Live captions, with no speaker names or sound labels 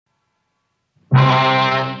The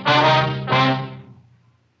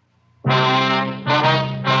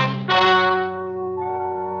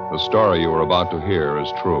story you are about to hear is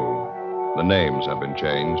true. The names have been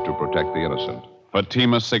changed to protect the innocent.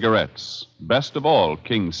 Fatima Cigarettes, best of all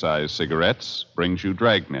king-size cigarettes, brings you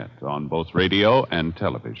Dragnet on both radio and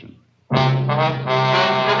television.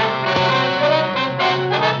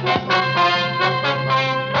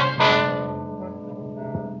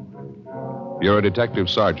 You're a detective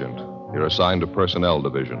sergeant. You're assigned to Personnel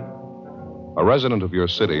Division. A resident of your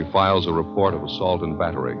city files a report of assault and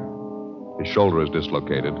battery. His shoulder is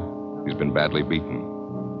dislocated. He's been badly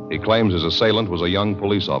beaten. He claims his assailant was a young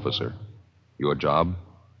police officer. Your job?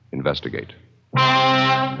 Investigate.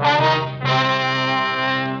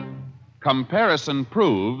 Comparison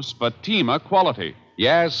proves Fatima quality.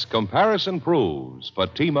 Yes, comparison proves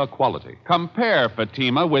Fatima quality. Compare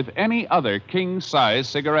Fatima with any other king-size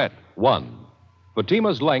cigarette. 1.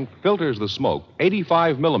 Fatima's length filters the smoke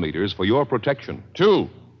 85 millimeters for your protection. 2.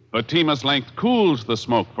 Fatima's length cools the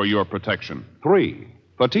smoke for your protection. 3.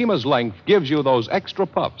 Fatima's length gives you those extra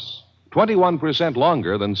puffs, 21%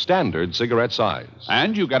 longer than standard cigarette size.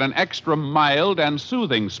 And you get an extra mild and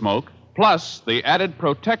soothing smoke, plus the added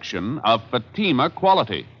protection of Fatima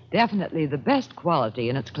quality. Definitely the best quality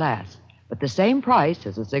in its class, but the same price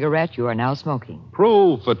as the cigarette you are now smoking.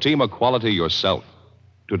 Prove Fatima quality yourself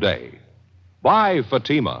today. Buy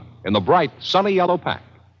Fatima in the bright, sunny yellow pack.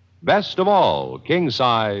 Best of all,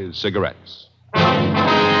 king-size cigarettes.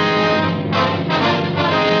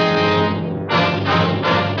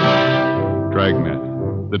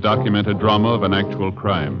 Dragnet, the documented drama of an actual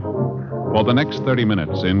crime. For the next 30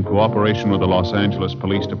 minutes, in cooperation with the Los Angeles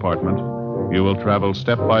Police Department, you will travel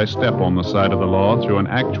step by step on the side of the law through an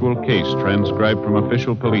actual case transcribed from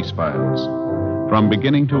official police files. From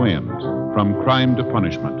beginning to end, from crime to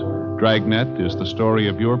punishment, Dragnet is the story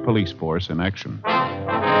of your police force in action.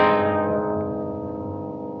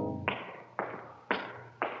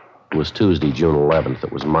 It was Tuesday, June 11th.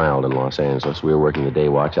 It was mild in Los Angeles. We were working the day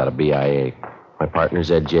watch out of BIA. My partner's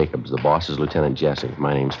Ed Jacobs. The boss is Lieutenant Jessing.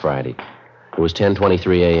 My name's Friday. It was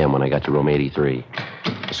 10:23 a.m. when I got to room 83,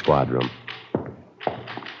 the squad room.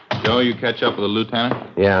 Joe, you catch up with the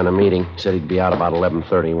lieutenant? Yeah, in a meeting. He said he'd be out about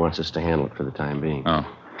 11:30. He wants us to handle it for the time being. Oh.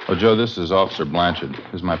 Well, Joe, this is Officer Blanchard.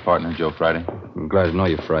 This is my partner, Joe Friday. I'm glad to know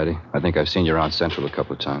you, Friday. I think I've seen you around Central a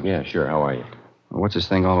couple of times. Yeah, sure. How are you? What's this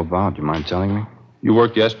thing all about? Do you mind telling me? You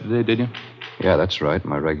worked yesterday, did you? Yeah, that's right.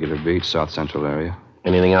 My regular beat, South Central area.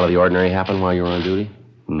 Anything out of the ordinary happen while you were on duty?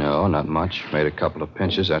 No, not much. Made a couple of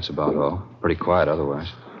pinches, that's about all. Pretty quiet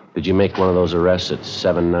otherwise. Did you make one of those arrests at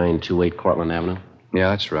 7928 Cortlandt Avenue? Yeah,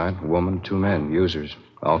 that's right. A woman, 2 men, users.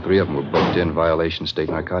 All 3 of them were booked in violation of State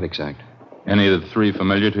Narcotics Act. Any of the 3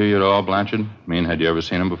 familiar to you at all, Blanchard? Had you ever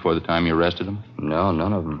seen them before the time you arrested them? No,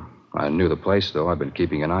 none of them. I knew the place, though. I've been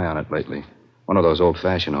keeping an eye on it lately. One of those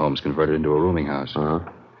old-fashioned homes converted into a rooming house. Uh-huh.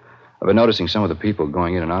 I've been noticing some of the people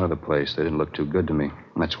going in and out of the place. They didn't look too good to me.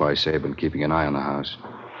 That's why I say I've been keeping an eye on the house.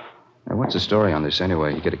 Now, what's the story on this,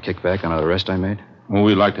 anyway? You get a kickback on the arrest I made? Well,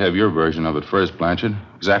 we'd like to have your version of it first, Blanchard.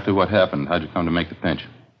 Exactly what happened. How'd you come to make the pinch?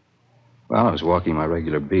 Well, I was walking my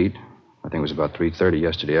regular beat. I think it was about 3:30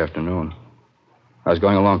 yesterday afternoon. I was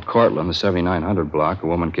going along Cortlandt, the 7900 block. A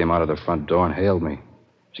woman came out of the front door and hailed me.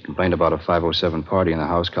 She complained about a 507 party in the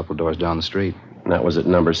house a couple doors down the street. And that was at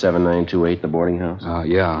number 7928, the boarding house?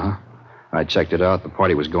 Yeah. I checked it out. The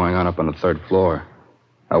party was going on up on the 3rd floor.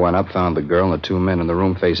 I went up, found the girl and the 2 men in the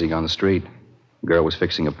room facing on the street. The girl was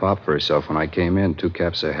fixing a pop for herself when I came in. 2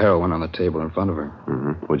 caps of heroin on the table in front of her.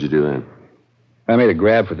 Mm-hmm. What'd you do then? I made a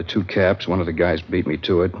grab for the 2 caps. One of the guys beat me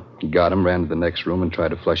to it. He got him, ran to the next room, and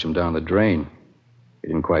tried to flush him down the drain. He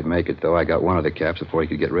didn't quite make it, though. I got one of the caps before he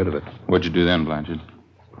could get rid of it. What'd you do then, Blanchard?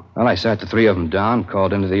 Well, I sat the 3 of them down,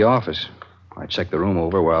 called into the office. I checked the room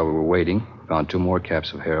over while we were waiting, found 2 more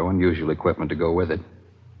caps of heroin, usual equipment to go with it.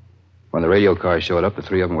 When the radio car showed up, the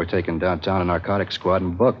 3 of them were taken downtown to narcotics squad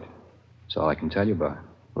and booked. That's all I can tell you about it.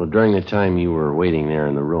 Well, during the time you were waiting there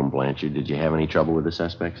in the room, Blanchard, did you have any trouble with the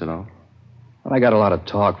suspects at all? Well, I got a lot of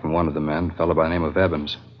talk from one of the men, a fellow by the name of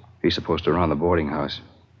Evans. He's supposed to run the boarding house.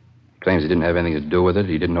 Claims he didn't have anything to do with it.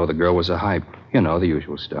 He didn't know the girl was a hype. You know, the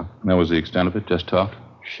usual stuff. That was the extent of it? Just talk?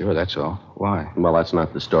 Sure, that's all. Why? Well, that's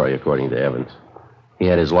not the story, according to Evans. He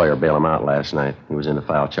had his lawyer bail him out last night. He was in to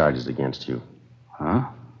file charges against you. Huh?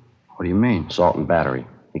 What do you mean? Assault and battery.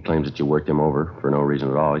 He claims that you worked him over for no reason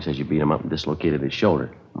at all. He says you beat him up and dislocated his shoulder.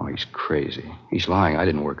 Oh, he's crazy. He's lying. I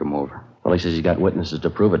didn't work him over. Well, he says he's got witnesses to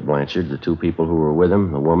prove it, Blanchard. The 2 people who were with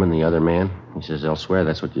him, the woman, the other man. He says they'll swear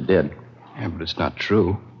that's what you did. Yeah, but it's not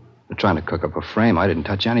true. They're trying to cook up a frame. I didn't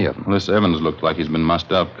touch any of them. Well, this Evans looked like he's been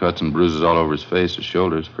mussed up. Cuts and bruises all over his face. His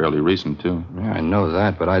shoulders fairly recent, too. Yeah, I know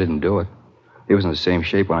that, but I didn't do it. He was in the same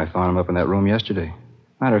shape when I found him up in that room yesterday.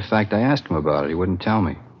 Matter of fact, I asked him about it. He wouldn't tell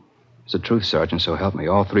me. It's the truth, Sergeant, so help me.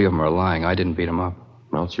 All three of them are lying. I didn't beat him up.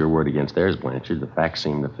 Well, it's your word against theirs, Blanchard. The facts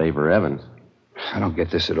seem to favor Evans. I don't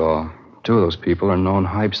get this at all. Two of those people are known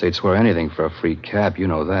hypes. They'd swear anything for a free cap. You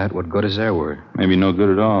know that. What good is their word? Maybe no good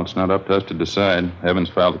at all. It's not up to us to decide. Evans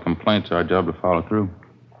filed a complaint. It's our job to follow through.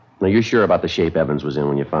 Now, you're sure about the shape Evans was in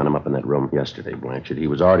when you found him up in that room yesterday, Blanchard? He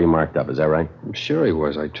was already marked up, is that right? I'm sure he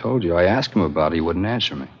was. I told you. I asked him about it. He wouldn't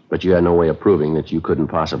answer me. But you had no way of proving that you couldn't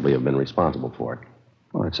possibly have been responsible for it.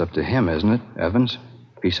 Well, it's up to him, isn't it, Evans?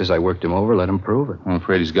 If he says I worked him over, let him prove it. I'm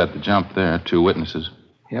afraid he's got the jump there. Two witnesses.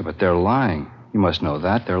 Yeah, but they're lying. You must know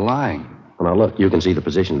that. They're lying. Well, now, look, you can see the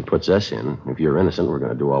position it puts us in. If you're innocent, we're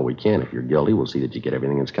going to do all we can. If you're guilty, we'll see that you get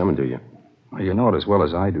everything that's coming to you. Well, you know it as well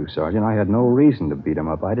as I do, Sergeant. I had no reason to beat him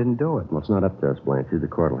up. I didn't do it. Well, it's not up to us, Blanchard. The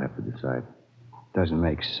court will have to decide. Doesn't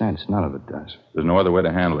make sense. None of it does. There's no other way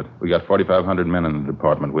to handle it. We got 4,500 men in the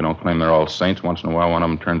department. We don't claim they're all saints. Once in a while, one of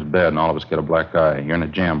them turns bad, and all of us get a black eye. You're in a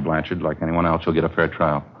jam, Blanchard. Like anyone else, you'll get a fair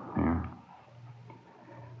trial. Yeah.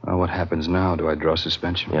 Well, what happens now? Do I draw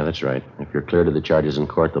suspension? Yeah, that's right. If you're cleared of the charges in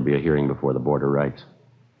court, there'll be a hearing before the Board of Rights.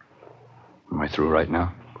 Am I through right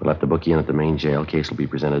now? We'll have to book you in at the main jail. Case will be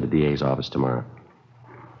presented to the DA's office tomorrow.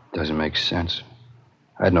 Doesn't make sense.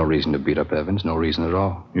 I had no reason to beat up Evans. No reason at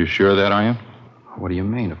all. You sure of that, are you? What do you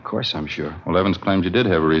mean? Of course I'm sure. Well, Evans claims you did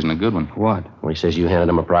have a reason, a good one. What? Well, he says you handed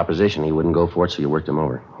him a proposition. He wouldn't go for it, so you worked him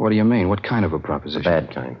over. What do you mean? What kind of a The proposition?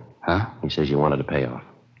 bad kind. Huh? He says you wanted a payoff.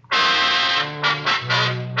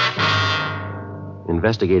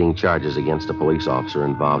 Investigating charges against a police officer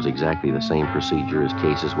involves exactly the same procedure as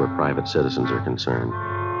cases where private citizens are concerned.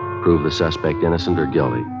 Prove the suspect innocent or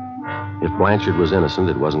guilty. If Blanchard was innocent,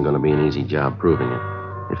 it wasn't going to be an easy job proving it.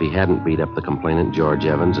 If he hadn't beat up the complainant, George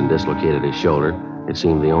Evans, and dislocated his shoulder, it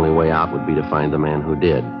seemed the only way out would be to find the man who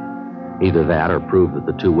did. Either that or prove that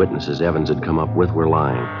the two witnesses Evans had come up with were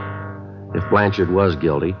lying. If Blanchard was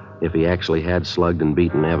guilty, if he actually had slugged and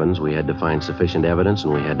beaten Evans, we had to find sufficient evidence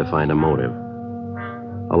and we had to find a motive.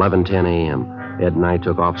 11:10 a.m., Ed and I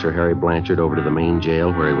took Officer Harry Blanchard over to the main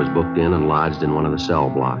jail where he was booked in and lodged in one of the cell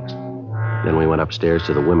blocks. Then we went upstairs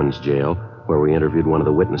to the women's jail where we interviewed one of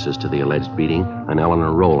the witnesses to the alleged beating, an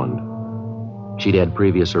Eleanor Rowland. She'd had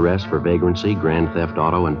previous arrests for vagrancy, grand theft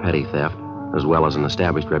auto, and petty theft, as well as an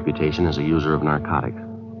established reputation as a user of narcotics.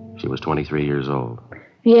 She was 23 years old.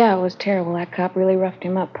 Yeah, it was terrible. That cop really roughed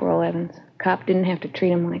him up, poor old Evans. Cop didn't have to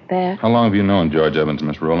treat him like that. How long have you known George Evans,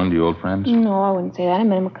 Miss Rowland? You old friends? No, I wouldn't say that. I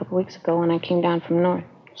met him a couple weeks ago when I came down from north.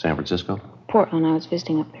 San Francisco? Portland. I was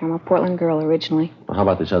visiting up there. I'm a Portland girl originally. Well, how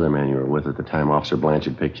about this other man you were with at the time Officer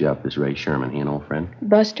Blanchard picked you up, this Ray Sherman? He an old friend?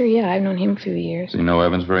 Buster, yeah, I've known him a few years. Do you know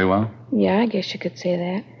Evans very well? Yeah, I guess you could say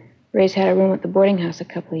that. Ray's had a room at the boarding house a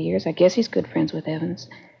couple of years. I guess he's good friends with Evans.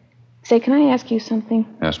 Say, can I ask you something?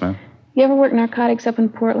 Yes, ma'am. You ever work narcotics up in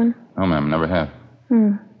Portland? No, ma'am, never have.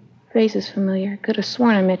 Face is familiar. Could have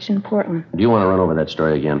sworn I met you in Portland. Do you want to run over that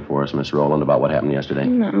story again for us, Miss Rowland, about what happened yesterday?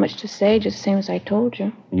 Not much to say, just the same as I told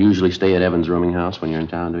you. You usually stay at Evans' rooming house when you're in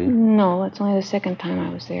town, do you? No, that's only the second time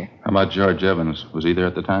I was there. How about George Evans? Was he there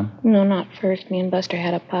at the time? No, not first. Me and Buster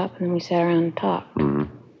had a pop, and then we sat around and talked.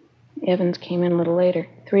 Evans came in a little later.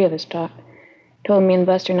 Three of us talked. Told me and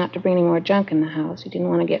Buster not to bring any more junk in the house. He didn't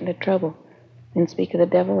want to get into trouble. Then, speak of the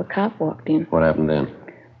devil, a cop walked in. What happened then?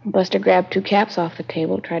 Buster grabbed two caps off the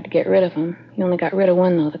table, tried to get rid of them. He only got rid of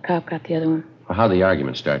one, though. The cop got the other one. Well, how'd the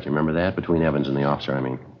argument start? You remember that? Between Evans and the officer, I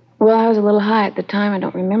mean. Well, I was a little high at the time. I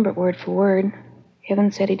don't remember it word for word.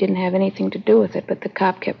 Evans said he didn't have anything to do with it, but the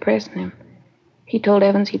cop kept pressing him. He told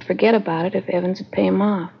Evans he'd forget about it if Evans would pay him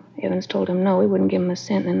off. Evans told him no, he wouldn't give him a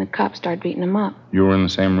cent, and then the cop started beating him up. You were in the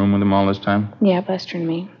same room with him all this time? Yeah, Buster and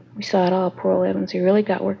me. We saw it all. Poor old Evans. He really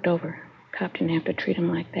got worked over. Cop didn't have to treat him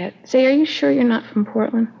like that. Say, are you sure you're not from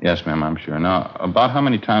Portland? Yes, ma'am, I'm sure. Now, about how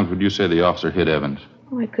many times would you say the officer hit Evans?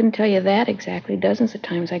 Oh, I couldn't tell you that exactly. Dozens of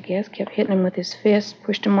times, I guess. Kept hitting him with his fists,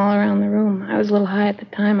 pushed him all around the room. I was a little high at the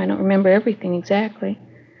time. I don't remember everything exactly.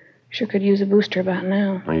 Sure could use a booster about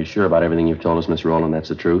now. Are you sure about everything you've told us, Miss Rowland? That's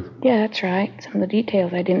the truth? Yeah, that's right. Some of the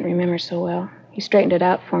details I didn't remember so well. He straightened it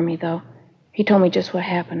out for me, though. He told me just what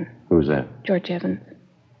happened. Who's that? George Evans.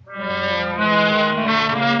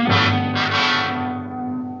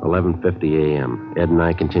 11:50 a.m. Ed and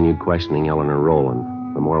I continued questioning Eleanor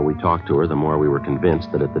Rowland. The more we talked to her, the more we were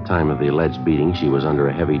convinced that at the time of the alleged beating, she was under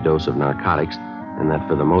a heavy dose of narcotics, and that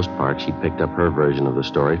for the most part, she picked up her version of the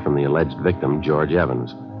story from the alleged victim, George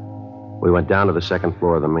Evans. We went down to the second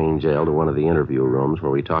floor of the main jail to one of the interview rooms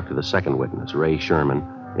where we talked to the second witness, Ray Sherman,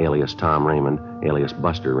 alias Tom Raymond, alias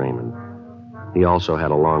Buster Raymond. He also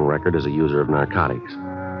had a long record as a user of narcotics.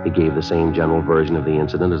 He gave the same general version of the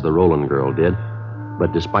incident as the Roland girl did,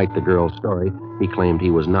 but despite the girl's story, he claimed he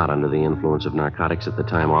was not under the influence of narcotics at the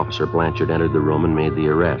time Officer Blanchard entered the room and made the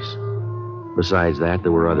arrest. Besides that,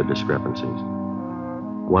 there were other discrepancies.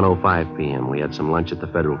 1:05 p.m., we had some lunch at the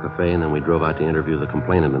Federal Cafe, and then we drove out to interview the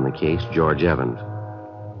complainant in the case, George Evans.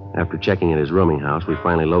 After checking at his rooming house, we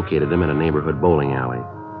finally located him at a neighborhood bowling alley.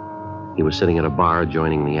 He was sitting at a bar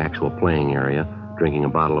adjoining the actual playing area, drinking a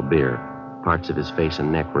bottle of beer. Parts of his face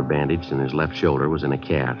and neck were bandaged, and his left shoulder was in a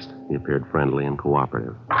cast. He appeared friendly and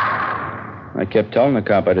cooperative. I kept telling the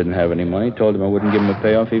cop I didn't have any money, told him I wouldn't give him a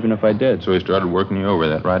payoff even if I did. So he started working you over,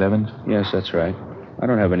 that right, Evans? Yes, that's right. I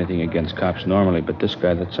don't have anything against cops normally, but this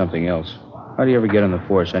guy, that's something else. How do you ever get on the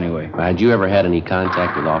force anyway? Had you ever had any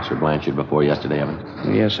contact with Officer Blanchard before yesterday, Evans?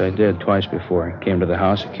 Yes, I did, twice before. He came to the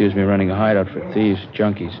house, accused me of running a hideout for thieves,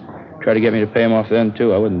 junkies. Tried to get me to pay him off then,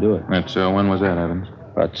 too. I wouldn't do it. That's, when was that, Evans?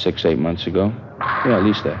 About 6-8 months ago. Yeah, at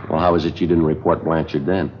least that. Well, how was it you didn't report Blanchard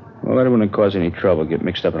then? Well, I wouldn't cause any trouble, get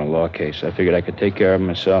mixed up in a law case. I figured I could take care of him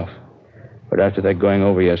myself. But after that going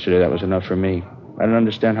over yesterday, that was enough for me. I don't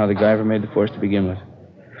understand how the guy ever made the force to begin with.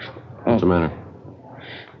 What's the matter?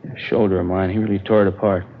 That shoulder of mine, he really tore it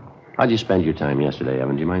apart. How'd you spend your time yesterday,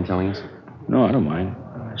 Evan? Do you mind telling us? No, I don't mind.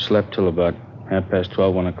 I slept till about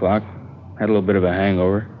 12:30, 1 o'clock. Had a little bit of a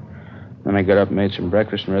hangover. Then I got up and made some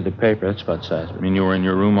breakfast and read the paper. That's about size of it. I mean, you were in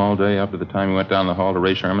your room all day up to the time you went down the hall to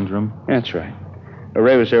Ray Sherman's room? That's right.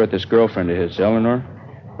 Ray was there with this girlfriend of his, Eleanor.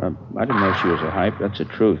 I didn't know she was a hype. That's the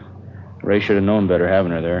truth. Ray should have known better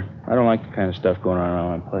having her there. I don't like the kind of stuff going on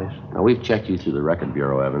around my place. Now, we've checked you through the record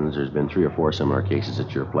bureau, Evans. There's been 3 or 4 similar cases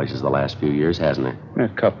at your places the last few years, hasn't there? A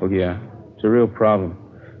couple, yeah. It's a real problem.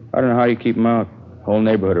 I don't know how you keep them out. Whole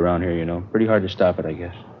neighborhood around here, you know. Pretty hard to stop it, I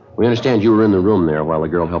guess. We understand you were in the room there while the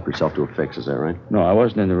girl helped herself to a fix. Is that right? No, I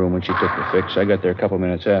wasn't in the room when she took the fix. I got there a couple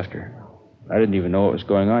minutes after. I didn't even know what was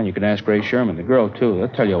going on. You can ask Ray Sherman, the girl, too. They'll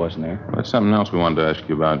tell you I wasn't there. Well, that's something else we wanted to ask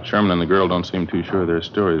you about. Sherman and the girl don't seem too sure of their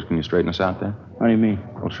stories. Can you straighten us out there? How do you mean?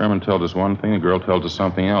 Well, Sherman tells us one thing, the girl tells us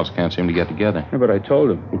something else. Can't seem to get together. Yeah, but I told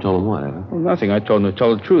him. You told him what, Evan? Well, nothing. I told him to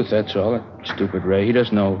tell the truth, that's all. That stupid Ray. He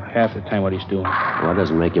doesn't know half the time what he's doing. Well, that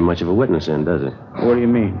doesn't make him much of a witness then, does it? What do you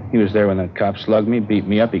mean? He was there when that cop slugged me, beat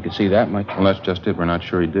me up. He could see that much. Well, that's just it. We're not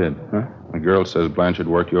sure he did. Huh? The girl says Blanchard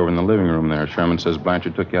worked you over in the living room there. Sherman says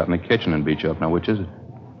Blanchard took you out in the kitchen and beat you up. Now, which is it?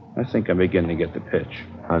 I think I'm beginning to get the pitch.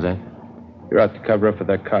 How's that? You're out to cover up for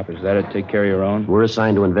that cop. Is that it? Take care of your own? We're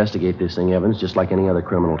assigned to investigate this thing, Evans, just like any other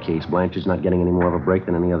criminal case. Blanchard's not getting any more of a break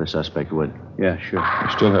than any other suspect would. Yeah, sure.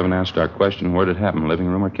 We still haven't answered our question. Where did it happen, living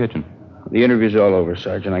room or kitchen? The interview's all over,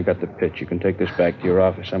 Sergeant. I got the pitch. You can take this back to your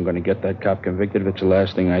office. I'm going to get that cop convicted. If it's the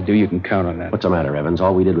last thing I do, you can count on that. What's the matter, Evans?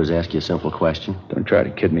 All we did was ask you a simple question. Don't try to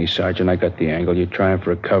kid me, Sergeant. I got the angle. You're trying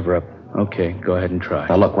for a cover-up. Okay, go ahead and try.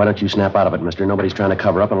 Now, look, why don't you snap out of it, mister? Nobody's trying to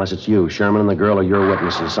cover up unless it's you. Sherman and the girl are your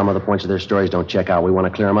witnesses. Some of the points of their stories don't check out. We want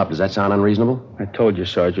to clear them up. Does that sound unreasonable? I told you,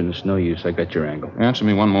 Sergeant, it's no use. I got your angle. Answer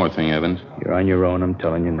me one more thing, Evans. You're on your own. I'm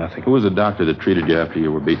telling you nothing. Who was the doctor that treated you after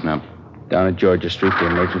you were beaten up? Down at Georgia Street, the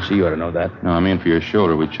emergency. You ought to know that. No, I mean for your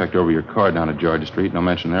shoulder. We checked over your car down at Georgia Street. No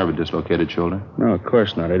mention there of a dislocated shoulder. No, of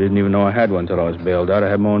course not. I didn't even know I had one until I was bailed out. I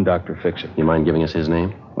had my own doctor fix it. You mind giving us his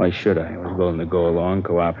name? Why should I? I was willing to go along,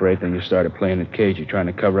 cooperate, then you started playing it cagey, trying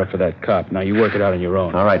to cover up for that cop. Now you work it out on your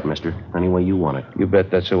own. All right, mister. Any way you want it. You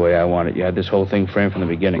bet that's the way I want it. You had this whole thing framed from the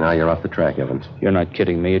beginning. Now you're off the track, Evans. You're not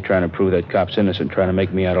kidding me. You're trying to prove that cop's innocent, trying to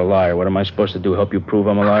make me out a liar. What am I supposed to do, help you prove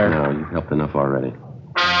I'm a liar? No, you've helped enough already.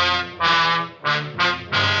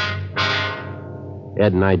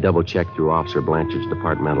 Ed and I double-checked through Officer Blanchard's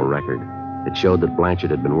departmental record. It showed that Blanchard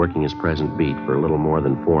had been working his present beat for a little more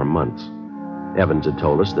than 4 months. Evans had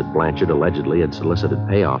told us that Blanchard allegedly had solicited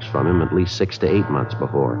payoffs from him at least 6 to 8 months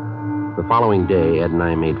before. The following day, Ed and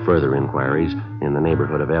I made further inquiries in the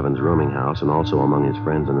neighborhood of Evans' rooming house and also among his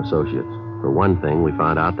friends and associates. For one thing, we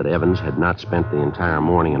found out that Evans had not spent the entire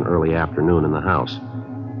morning and early afternoon in the house.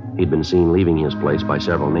 He'd been seen leaving his place by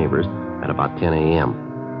several neighbors at about 10 a.m.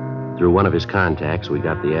 Through one of his contacts, we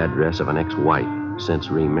got the address of an ex-wife, since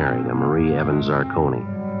remarried, a Marie Evans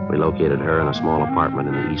Zarconi. We located her in a small apartment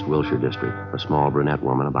in the East Wilshire district, a small brunette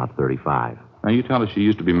woman about 35. Now, you tell us she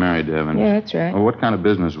used to be married to Evans. Yeah, that's right. Well, what kind of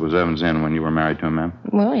business was Evans in when you were married to him, ma'am?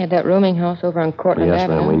 Well, he had that rooming house over on Cortland Yes,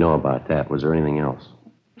 Avenue. ma'am, we know about that. Was there anything else?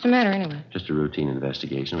 What's the matter, anyway? Just a routine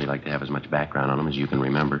investigation. We'd like to have as much background on him as you can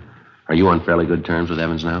remember. Are you on fairly good terms with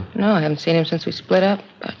Evans now? No, I haven't seen him since we split up.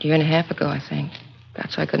 About a year and a half ago, I think.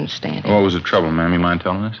 That's why I couldn't stand him. What was the trouble, ma'am? You mind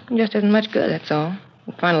telling us? He just isn't much good, that's all.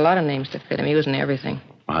 You find a lot of names to fit him. He was in everything.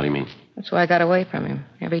 Well, how do you mean? That's why I got away from him.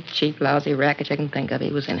 Every cheap, lousy racket you can think of,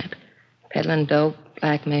 he was in it. Peddling dope,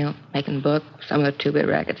 blackmail, making book, some of the two-bit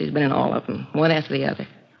rackets. He's been in all of them, one after the other.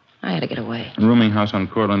 I had to get away. Rooming house on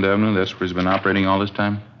Cortland Avenue, that's where he's been operating all this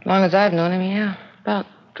time? As long as I've known him, yeah. About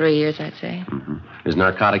 3 years, I'd say. Mm-hmm. Is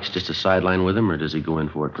narcotics just a sideline with him, or does he go in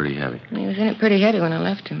for it pretty heavy? He was in it pretty heavy when I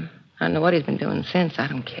left him. I don't know what he's been doing since. I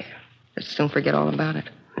don't care. Just soon forget all about it.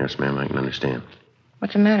 Yes, ma'am, I can understand.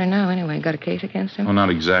 What's the matter now, anyway? Got a case against him? Well, not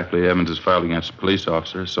exactly. Evans is filed against a police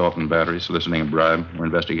officer, assault and battery, soliciting a bribe. We're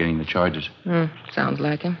investigating the charges. Sounds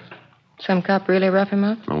like him. Some cop really rough him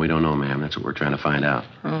up? Well, we don't know, ma'am. That's what we're trying to find out.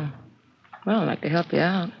 Oh. Well, I'd like to help you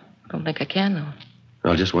out. Don't think I can, though.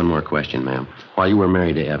 Well, just one more question, ma'am. While you were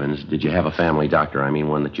married to Evans, did you have a family doctor? I mean,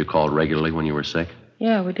 one that you called regularly when you were sick?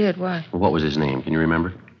 Yeah, we did. Why? Well, what was his name? Can you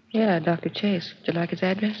remember? Yeah, Dr. Chase. Would you like his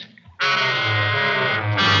address?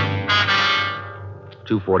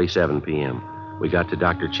 2:47 p.m. We got to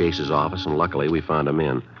Dr. Chase's office, and luckily we found him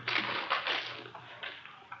in.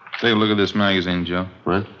 Take a look at this magazine, Joe.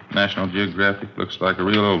 What? National Geographic. Looks like a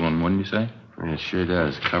real old one, wouldn't you say? Yeah, it sure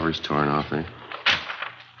does. Cover's torn off there.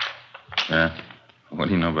 Yeah. What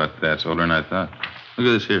do you know about that? It's older than I thought. Look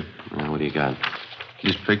at this here. What do you got?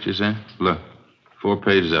 These pictures, eh? Look. 4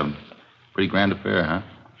 pages of them. Pretty grand affair, huh?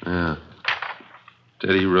 Yeah.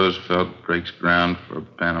 Teddy Roosevelt breaks ground for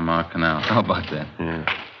Panama Canal. How about that? Yeah.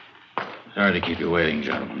 Sorry to keep you waiting,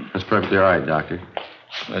 gentlemen. That's perfectly all right, Doctor.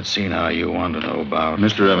 Let's see now you want to know about...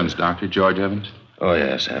 Mr. Evans, Doctor. George Evans. Oh,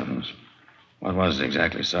 yes, Evans. What was it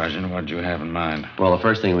exactly, Sergeant? What did you have in mind? Well, the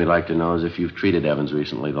first thing we'd like to know is if you've treated Evans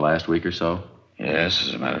recently, the last week or so. Yes,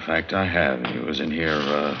 as a matter of fact, I have. He was in here,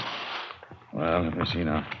 well, let me see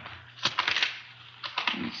now.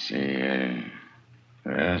 Let's see,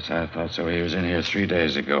 yes, I thought so. He was in here 3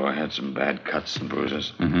 days ago. I had some bad cuts and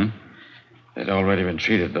bruises. Mm-hmm. They'd already been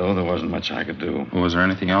treated, though. There wasn't much I could do. Well, was there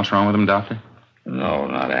anything else wrong with him, Doctor? No,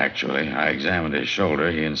 not actually. I examined his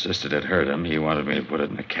shoulder. He insisted it hurt him. He wanted me to put it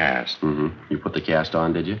in a cast. Mm-hmm. You put the cast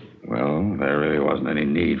on, did you? Well, there really wasn't any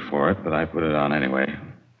need for it, but I put it on anyway.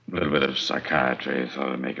 A little bit of psychiatry. Thought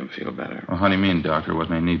it'd make him feel better. Well, how do you mean, Doctor?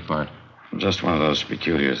 Wasn't any need for it? Just one of those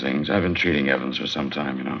peculiar things. I've been treating Evans for some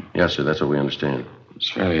time, you know. Yes, sir. That's what we understand. It's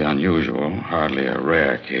fairly unusual. Hardly a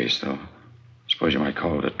rare case, though. Suppose you might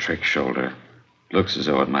call it a trick shoulder. Looks as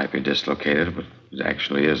though it might be dislocated, but it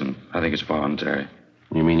actually isn't. I think it's voluntary.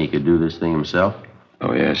 You mean he could do this thing himself?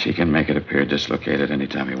 Oh, yes. He can make it appear dislocated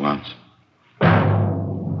anytime he wants.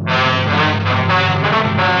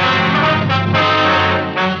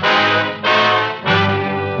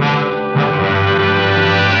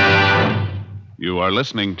 You are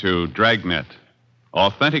listening to Dragnet,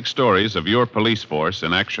 authentic stories of your police force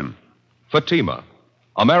in action. Fatima,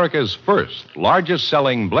 America's first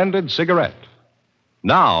largest-selling blended cigarette.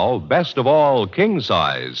 Now, best of all,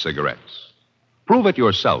 king-size cigarettes. Prove it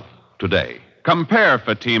yourself today. Compare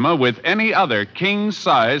Fatima with any other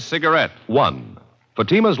king-size cigarette. 1.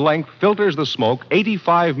 Fatima's length filters the smoke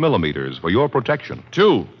 85 millimeters for your protection.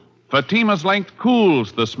 2. Fatima's length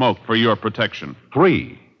cools the smoke for your protection.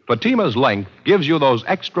 3. Fatima's length gives you those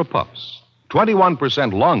extra puffs,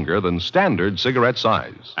 21% longer than standard cigarette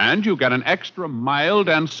size. And you get an extra mild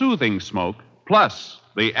and soothing smoke, plus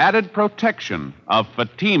the added protection of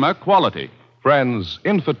Fatima quality. Friends,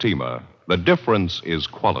 in Fatima, the difference is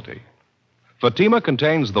quality. Fatima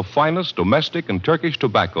contains the finest domestic and Turkish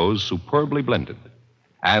tobaccos superbly blended.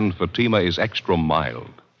 And Fatima is extra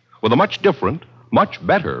mild, with a much different, much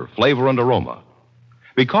better flavor and aroma.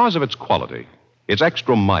 Because of its quality, its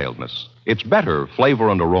extra mildness, its better flavor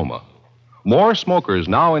and aroma, more smokers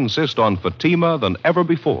now insist on Fatima than ever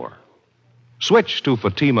before. Switch to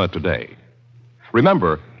Fatima today.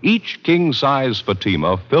 Remember, each king-size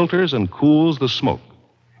Fatima filters and cools the smoke,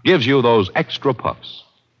 gives you those extra puffs,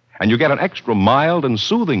 and you get an extra mild and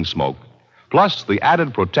soothing smoke, plus the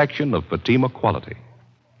added protection of Fatima quality.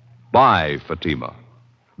 Buy Fatima.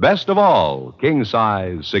 Best of all,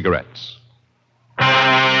 king-size cigarettes.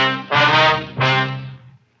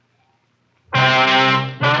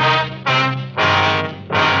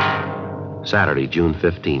 Saturday, June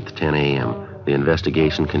 15th, 10 a.m. The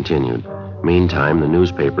investigation continued. Meantime, the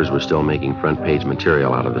newspapers were still making front-page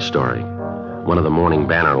material out of the story. One of the morning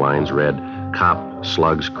banner lines read, "Cop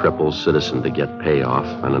slugs cripples citizen to get payoff,"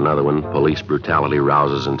 and another one, "Police brutality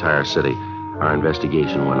rouses entire city." Our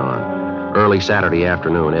investigation went on. Early Saturday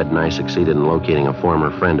afternoon, Ed and I succeeded in locating a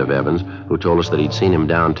former friend of Evans who told us that he'd seen him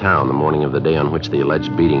downtown the morning of the day on which the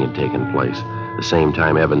alleged beating had taken place. The same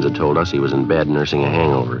time Evans had told us he was in bed nursing a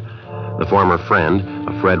hangover. The former friend,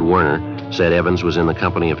 a Fred Werner, said Evans was in the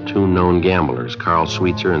company of 2 known gamblers, Carl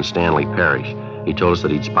Sweetser and Stanley Parrish. He told us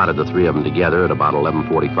that he'd spotted the three of them together at about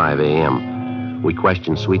 11:45 a.m. We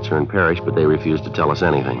questioned Sweetser and Parrish, but they refused to tell us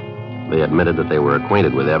anything. They admitted that they were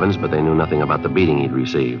acquainted with Evans, but they knew nothing about the beating he'd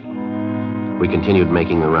received. We continued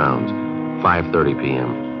making the rounds. 5:30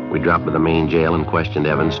 p.m. We dropped to the main jail and questioned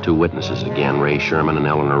Evans' two witnesses again, Ray Sherman and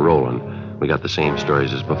Eleanor Rowland. We got the same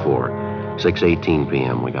stories as before. 6:18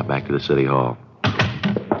 p.m. We got back to the city hall.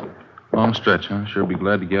 Long stretch, huh? Sure be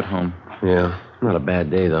glad to get home. Yeah, not a bad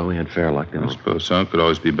day, though. We had fair luck, didn't I we? suppose so. Could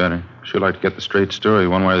always be better. Sure like to get the straight story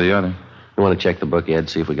one way or the other. You want to check the book, Ed,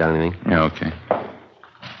 see if we got anything? Yeah, okay.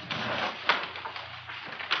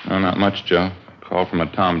 No, not much, Joe. Call from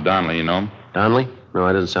a Tom Donnelly, you know him? Donnelly? No,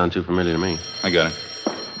 that doesn't sound too familiar to me. I got it.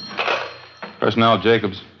 Personnel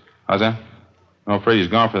Jacobs. How's that? I'm afraid he's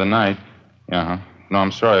gone for the night. Yeah, huh? No,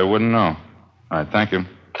 I'm sorry. I wouldn't know. All right, thank you.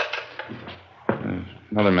 There's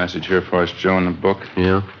another message here for us, Joe, in the book.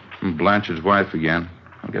 Yeah? From Blanchard's wife again.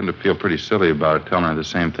 I'm getting to feel pretty silly about it, telling her the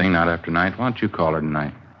same thing night after night. Why don't you call her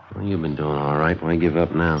tonight? Well, you've been doing all right. Why give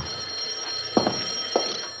up now?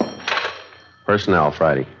 Personnel,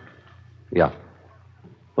 Friday. Yeah.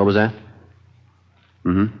 What was that?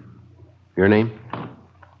 Mm-hmm. Your name?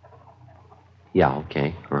 Yeah,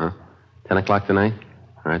 okay. Uh-huh. 10 o'clock tonight?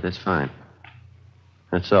 All right, that's fine.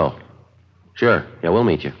 That's so. Sure. Yeah, we'll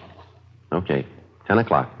meet you. Okay. 10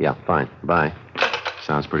 o'clock. Yeah, fine. Bye.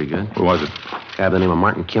 Sounds pretty good. Who was it? Guy by the name of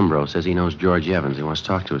Martin Kimbrough says he knows George Evans. He wants to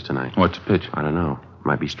talk to us tonight. What's the pitch? I don't know.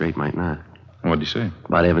 Might be straight, might not. What'd he say?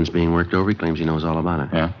 About Evans being worked over, he claims he knows all about it.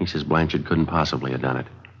 Yeah? He says Blanchard couldn't possibly have done it.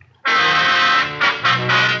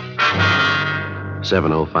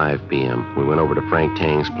 7:05 p.m. We went over to Frank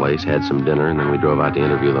Tang's place, had some dinner, and then we drove out to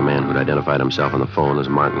interview the man who'd identified himself on the phone as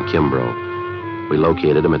Martin Kimbrough. We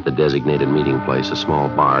located him at the designated meeting place, a small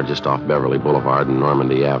bar just off Beverly Boulevard and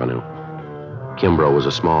Normandy Avenue. Kimbrough was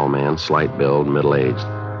a small man, slight build, middle-aged.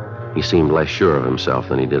 He seemed less sure of himself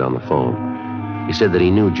than he did on the phone. He said that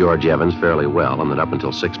he knew George Evans fairly well and that up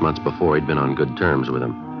until 6 months before he'd been on good terms with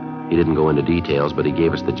him. He didn't go into details, but he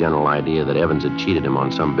gave us the general idea that Evans had cheated him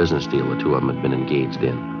on some business deal the two of them had been engaged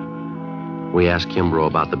in. We asked Kimbrough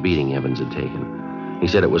about the beating Evans had taken. He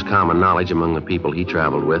said it was common knowledge among the people he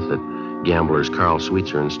traveled with that gamblers Carl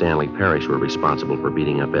Sweetser and Stanley Parrish were responsible for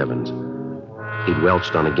beating up Evans. He'd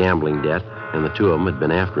welched on a gambling debt, and the two of them had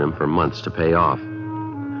been after him for months to pay off.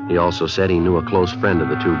 He also said he knew a close friend of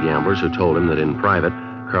the two gamblers who told him that in private,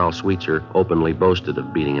 Carl Sweetser openly boasted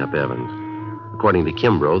of beating up Evans. According to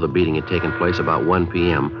Kimbrough, the beating had taken place about 1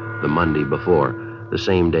 p.m. the Monday before, the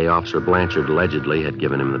same day Officer Blanchard allegedly had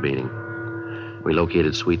given him the beating. We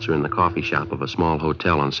located Sweetser in the coffee shop of a small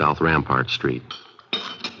hotel on South Rampart Street.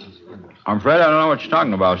 I'm afraid I don't know what you're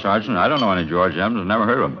talking about, Sergeant. I don't know any George Evans. I've never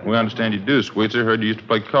heard of him. We understand you do, Sweetser. Heard you used to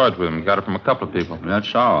play cards with him. Got it from a couple of people.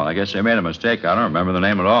 That's all. I guess they made a mistake. I don't remember the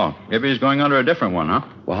name at all. Maybe he's going under a different one, huh?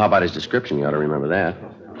 Well, how about his description? You ought to remember that.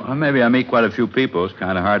 Well, maybe I meet quite a few people. It's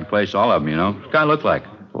kind of hard to place all of them, you know. What's the guy look like?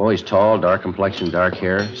 Oh, he's tall, dark complexion, dark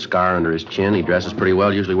hair, scar under his chin. He dresses pretty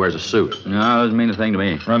well, usually wears a suit. No, doesn't mean a thing to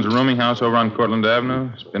me. Runs a rooming house over on Cortlandt Avenue.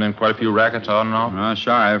 He's been in quite a few rackets on and off. Oh,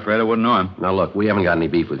 sorry. I'm afraid I wouldn't know him. Now, look, we haven't got any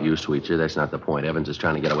beef with you, Sweetser. That's not the point. Evans is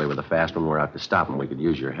trying to get away with a fast one. We're out to stop him. We could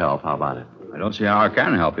use your help. How about it? I don't see how I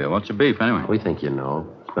can help you. What's the beef, anyway? We think you know.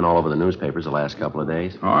 It's been all over the newspapers the last couple of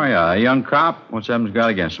days. Oh, yeah. A young cop? What's Evans got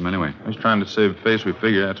against him, anyway? He's trying to save face. We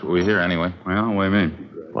figure that's what we hear anyway. Well, what do you mean?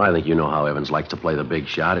 Well, I think you know how Evans likes to play the big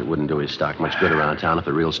shot. It wouldn't do his stock much good around town if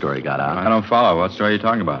the real story got out. I don't follow. What story are you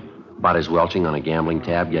talking about? About his welching on a gambling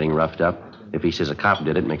tab, getting roughed up. If he says a cop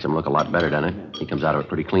did it, makes him look a lot better, doesn't it? He comes out of it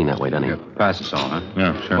pretty clean that way, doesn't he? Yeah, pass us all, huh?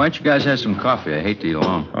 Yeah, sure. Why don't you guys have some coffee? I hate to eat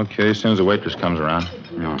alone. Okay, as soon as the waitress comes around.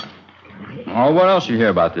 No. Oh, what else you hear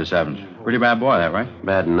about this Evans? Pretty bad boy, that, right?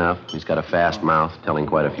 Bad enough. He's got a fast mouth, telling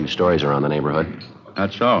quite a few stories around the neighborhood.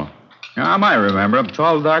 That's so. Yeah, I might remember him.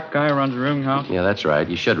 Tall, dark guy runs a rooming house. Yeah, that's right.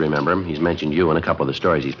 You should remember him. He's mentioned you in a couple of the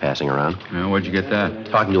stories he's passing around. Yeah, where'd you get that?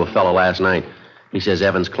 Talking to a fellow last night. He says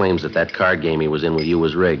Evans claims that card game he was in with you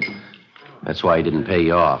was rigged. That's why he didn't pay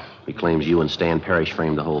you off. He claims you and Stan Parrish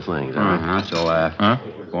framed the whole thing. Is that right? That's a laugh. Huh?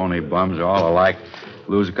 Phony bums are all alike.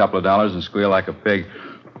 Lose a couple of dollars and squeal like a pig.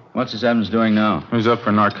 What's this Evans doing now? He's up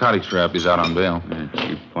for narcotics rap. He's out on bail.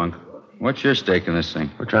 Cheap punk. What's your stake in this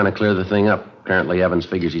thing? We're trying to clear the thing up. Apparently, Evans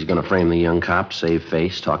figures he's going to frame the young cop, save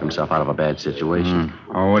face, talk himself out of a bad situation.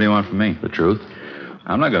 Oh, what do you want from me? The truth?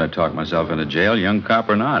 I'm not going to talk myself into jail, young cop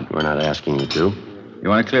or not. We're not asking you to. You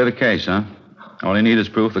want to clear the case, huh? All you need is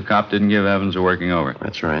proof the cop didn't give Evans a working over.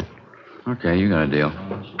 That's right. Okay, you got a deal.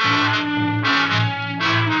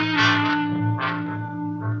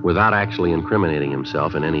 Without actually incriminating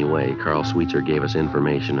himself in any way, Carl Sweetser gave us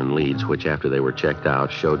information and leads which, after they were checked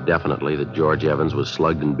out, showed definitely that George Evans was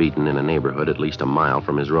slugged and beaten in a neighborhood at least a mile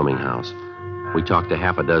from his rooming house. We talked to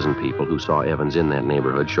half a dozen people who saw Evans in that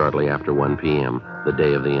neighborhood shortly after 1 p.m., the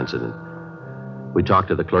day of the incident. We talked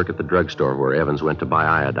to the clerk at the drugstore where Evans went to buy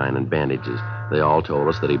iodine and bandages. They all told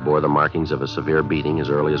us that he bore the markings of a severe beating as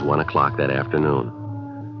early as 1 o'clock that afternoon.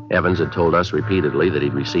 Evans had told us repeatedly that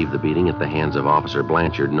he'd received the beating at the hands of Officer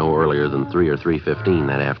Blanchard no earlier than 3 or 3:15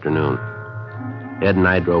 that afternoon. Ed and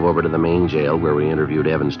I drove over to the main jail where we interviewed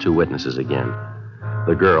Evans' 2 witnesses again.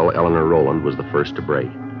 The girl, Eleanor Rowland, was the first to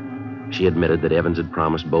break. She admitted that Evans had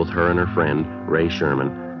promised both her and her friend, Ray Sherman,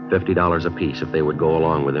 $50 apiece if they would go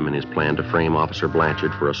along with him in his plan to frame Officer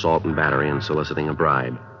Blanchard for assault and battery and soliciting a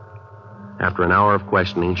bribe. After an hour of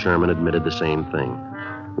questioning, Sherman admitted the same thing.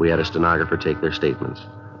 We had a stenographer take their statements.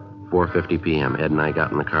 4:50 p.m., Ed and I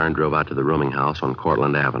got in the car and drove out to the rooming house on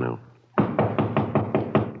Cortlandt Avenue.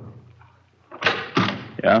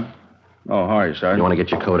 Yeah? Oh, how are you, Sergeant? You want to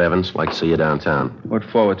get your coat, Evans? Like to see you downtown. What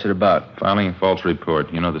for? What's it about? Filing a false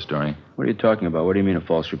report. You know the story. What are you talking about? What do you mean a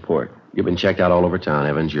false report? You've been checked out all over town,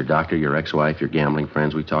 Evans. Your doctor, your ex-wife, your gambling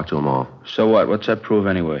friends. We talked to them all. So what? What's that prove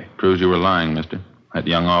anyway? Proves you were lying, mister. That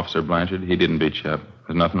young officer, Blanchard, he didn't beat you up.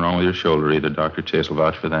 There's nothing wrong with your shoulder either. Dr. Chase will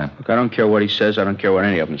vouch for that. Look, I don't care what he says. I don't care what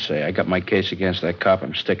any of them say. I got my case against that cop.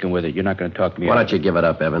 I'm sticking with it. You're not going to talk me Why out don't of you it. give it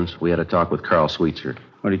up, Evans? We had a talk with Carl Sweetser.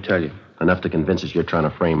 What did he tell you? Enough to convince us you're trying to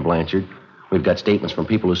frame Blanchard. We've got statements from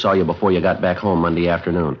people who saw you before you got back home Monday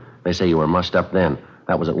afternoon. They say you were mussed up then.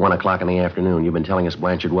 That was at 1 o'clock in the afternoon. You've been telling us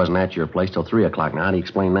Blanchard wasn't at your place till 3 o'clock. Now, how do you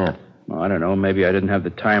explain that? Well, I don't know. Maybe I didn't have the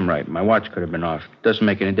time right. My watch could have been off. Doesn't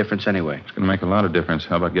make any difference anyway. It's going to make a lot of difference.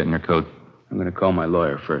 How about getting your coat? I'm going to call my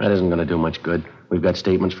lawyer first. That isn't going to do much good. We've got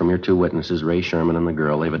statements from your 2 witnesses, Ray Sherman and the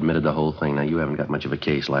girl. They've admitted the whole thing. Now, you haven't got much of a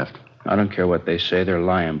case left. I don't care what they say. They're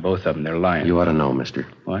lying. Both of them. They're lying. You ought to know, mister.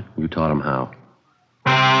 What? You taught them how.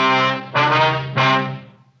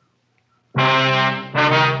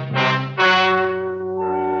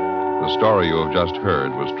 The story you have just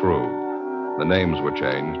heard was true. The names were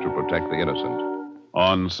changed to protect the innocent.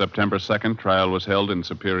 On September 2nd, trial was held in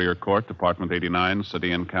Superior Court, Department 89,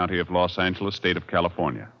 City and County of Los Angeles, State of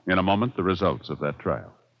California. In a moment, the results of that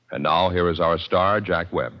trial. And now, here is our star,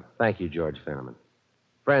 Jack Webb. Thank you, George Fenneman.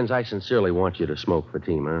 Friends, I sincerely want you to smoke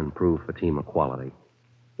Fatima and prove Fatima quality.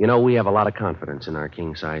 You know, we have a lot of confidence in our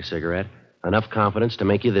king-size cigarette. Enough confidence to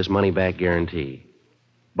make you this money-back guarantee.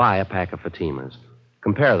 Buy a pack of Fatimas.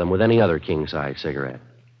 Compare them with any other king-size cigarette.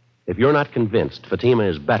 If you're not convinced Fatima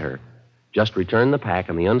is better, just return the pack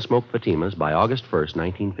and the unsmoked Fatimas by August 1st,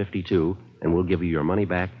 1952, and we'll give you your money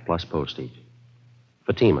back plus postage.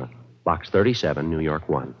 Fatima, Box 37, New York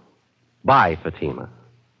 1. Buy Fatima.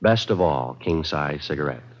 Best of all, king-size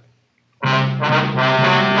cigarettes.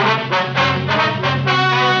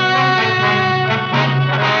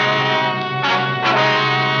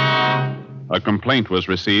 A complaint was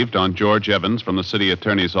received on George Evans from the city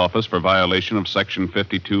attorney's office for violation of Section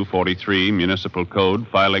 5243 Municipal Code,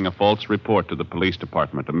 filing a false report to the police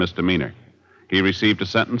department, a misdemeanor. He received a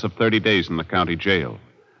sentence of 30 days in the county jail.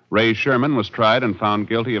 Ray Sherman was tried and found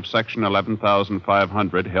guilty of Section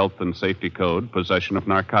 11500 Health and Safety Code, possession of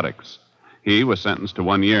narcotics. He was sentenced to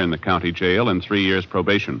 1 year in the county jail and 3 years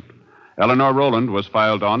probation. Eleanor Rowland was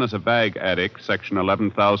filed on as a bag addict, Section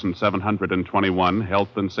 11721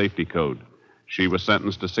 Health and Safety Code. She was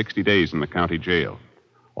sentenced to 60 days in the county jail.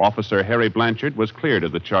 Officer Harry Blanchard was cleared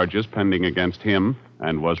of the charges pending against him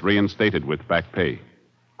and was reinstated with back pay.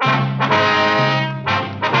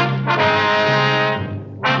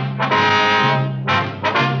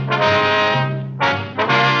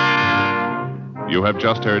 You have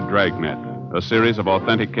just heard Dragnet, a series of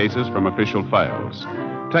authentic cases from official files.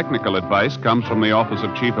 Technical advice comes from the Office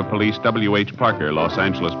of Chief of Police W.H. Parker, Los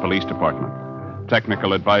Angeles Police Department.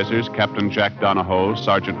 Technical advisors Captain Jack Donahoe,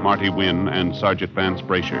 Sergeant Marty Wynn, and Sergeant Vance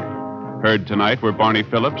Brasher. Heard tonight were Barney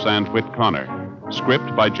Phillips and Whit Connor.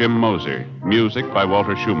 Script by Jim Moser. Music by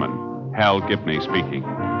Walter Schumann. Hal Gibney speaking.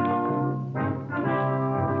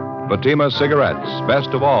 Fatima Cigarettes, best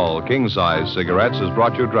of all king-size cigarettes, has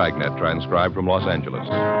brought you Dragnet, transcribed from Los Angeles.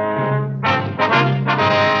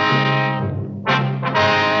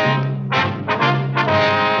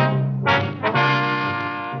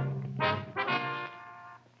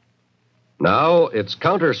 Now it's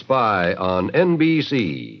Counter Spy on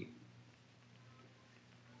NBC.